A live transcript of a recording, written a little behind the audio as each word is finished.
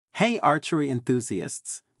Hey archery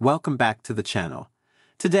enthusiasts, welcome back to the channel.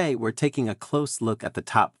 Today we're taking a close look at the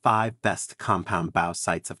top 5 best compound bow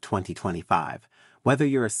sights of 2025. Whether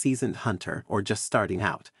you're a seasoned hunter or just starting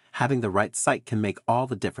out, having the right sight can make all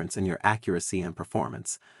the difference in your accuracy and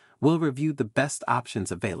performance. We'll review the best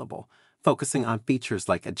options available, focusing on features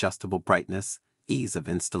like adjustable brightness, ease of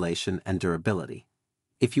installation, and durability.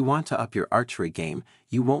 If you want to up your archery game,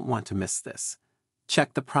 you won't want to miss this.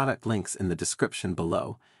 Check the product links in the description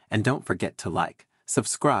below, and don't forget to like,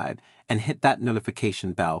 subscribe, and hit that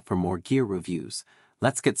notification bell for more gear reviews.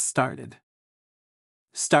 Let's get started.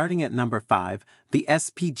 Starting at number 5, the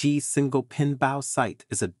SPG Single Pin Bow Sight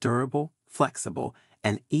is a durable, flexible,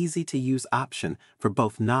 and easy-to-use option for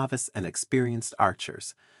both novice and experienced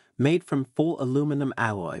archers. Made from full aluminum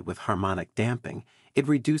alloy with harmonic damping, it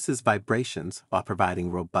reduces vibrations while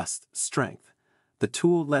providing robust strength. The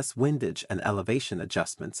tool-less windage and elevation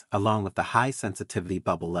adjustments, along with the high-sensitivity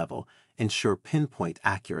bubble level, ensure pinpoint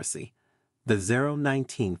accuracy. The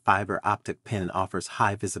 019 fiber optic pin offers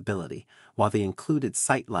high visibility, while the included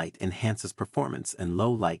sight light enhances performance in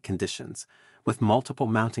low-light conditions. With multiple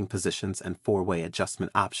mounting positions and 4-way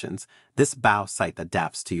adjustment options, this bow sight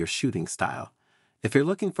adapts to your shooting style. If you're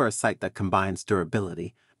looking for a sight that combines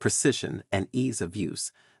durability, precision, and ease of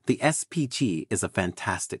use, the SPG is a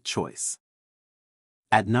fantastic choice.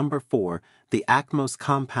 At number 4, the Atmos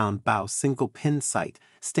Compound Bow Single Pin Sight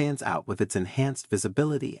stands out with its enhanced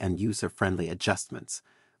visibility and user-friendly adjustments.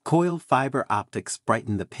 Coiled fiber optics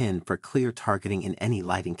brighten the pin for clear targeting in any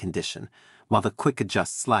lighting condition, while the Quick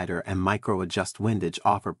Adjust slider and Micro Adjust windage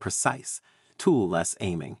offer precise, tool-less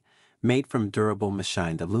aiming. Made from durable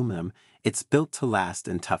machined aluminum, it's built to last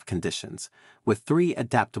in tough conditions. With 3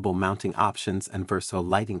 adaptable mounting options and versatile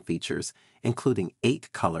lighting features, including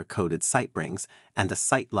 8 color-coded sight rings and a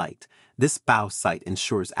sight light, this bow sight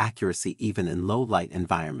ensures accuracy even in low-light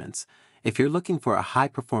environments. If you're looking for a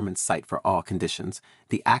high-performance sight for all conditions,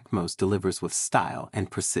 the Atmos delivers with style and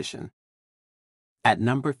precision. At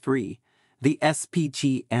number 3, the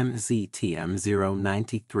SPG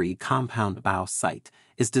MZTM093 Compound Bow Sight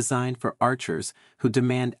is designed for archers who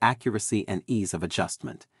demand accuracy and ease of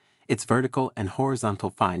adjustment. Its vertical and horizontal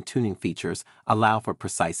fine-tuning features allow for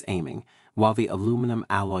precise aiming, while the aluminum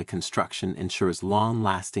alloy construction ensures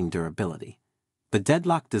long-lasting durability. The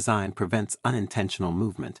deadlock design prevents unintentional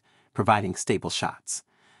movement, providing stable shots.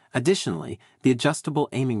 Additionally, the adjustable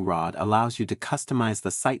aiming rod allows you to customize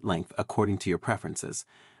the sight length according to your preferences.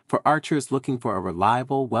 For archers looking for a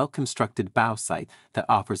reliable, well-constructed bow sight that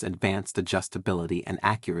offers advanced adjustability and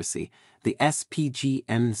accuracy, the SPG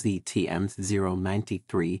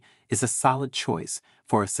MZTM093 is a solid choice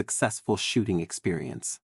for a successful shooting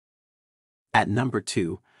experience. At number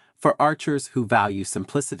 2, for archers who value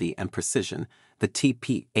simplicity and precision, the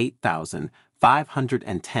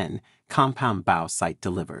TP8510 Compound Bow Sight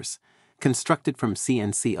delivers. Constructed from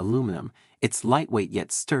CNC aluminum, it's lightweight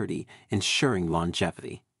yet sturdy, ensuring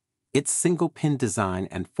longevity. Its single-pin design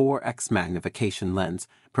and 4x magnification lens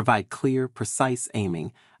provide clear, precise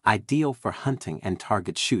aiming, ideal for hunting and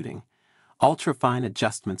target shooting. Ultra-fine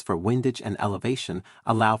adjustments for windage and elevation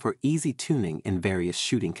allow for easy tuning in various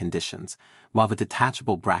shooting conditions, while the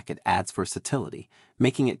detachable bracket adds versatility,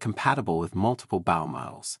 making it compatible with multiple bow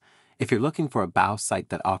models. If you're looking for a bow sight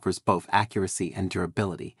that offers both accuracy and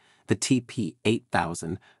durability, the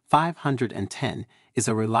TP8510 is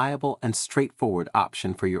a reliable and straightforward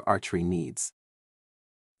option for your archery needs.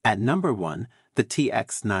 At number 1, the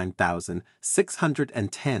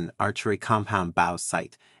TX9610 Archery Compound Bow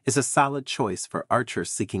Sight is a solid choice for archers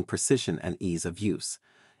seeking precision and ease of use.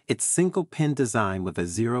 Its single-pin design with a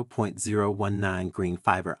 0.019 green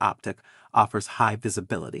fiber optic offers high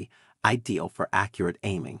visibility, ideal for accurate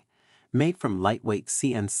aiming. Made from lightweight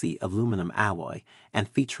CNC aluminum alloy and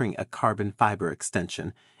featuring a carbon fiber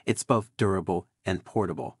extension, it's both durable and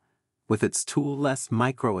portable. With its tool-less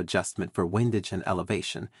micro adjustment for windage and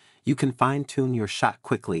elevation, you can fine-tune your shot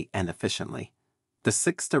quickly and efficiently. The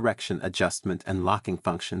 6-direction adjustment and locking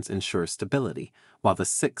functions ensure stability, while the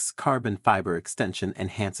 6 carbon fiber extension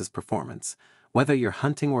enhances performance. Whether you're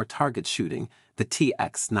hunting or target shooting, the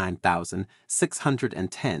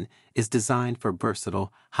TX9610 is designed for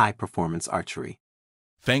versatile, high-performance archery.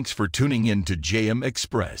 Thanks for tuning in to JM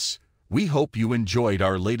Express. We hope you enjoyed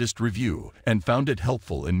our latest review and found it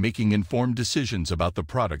helpful in making informed decisions about the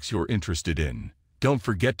products you're interested in. Don't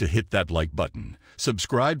forget to hit that like button,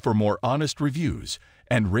 subscribe for more honest reviews,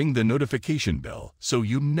 and ring the notification bell so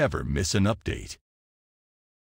you never miss an update.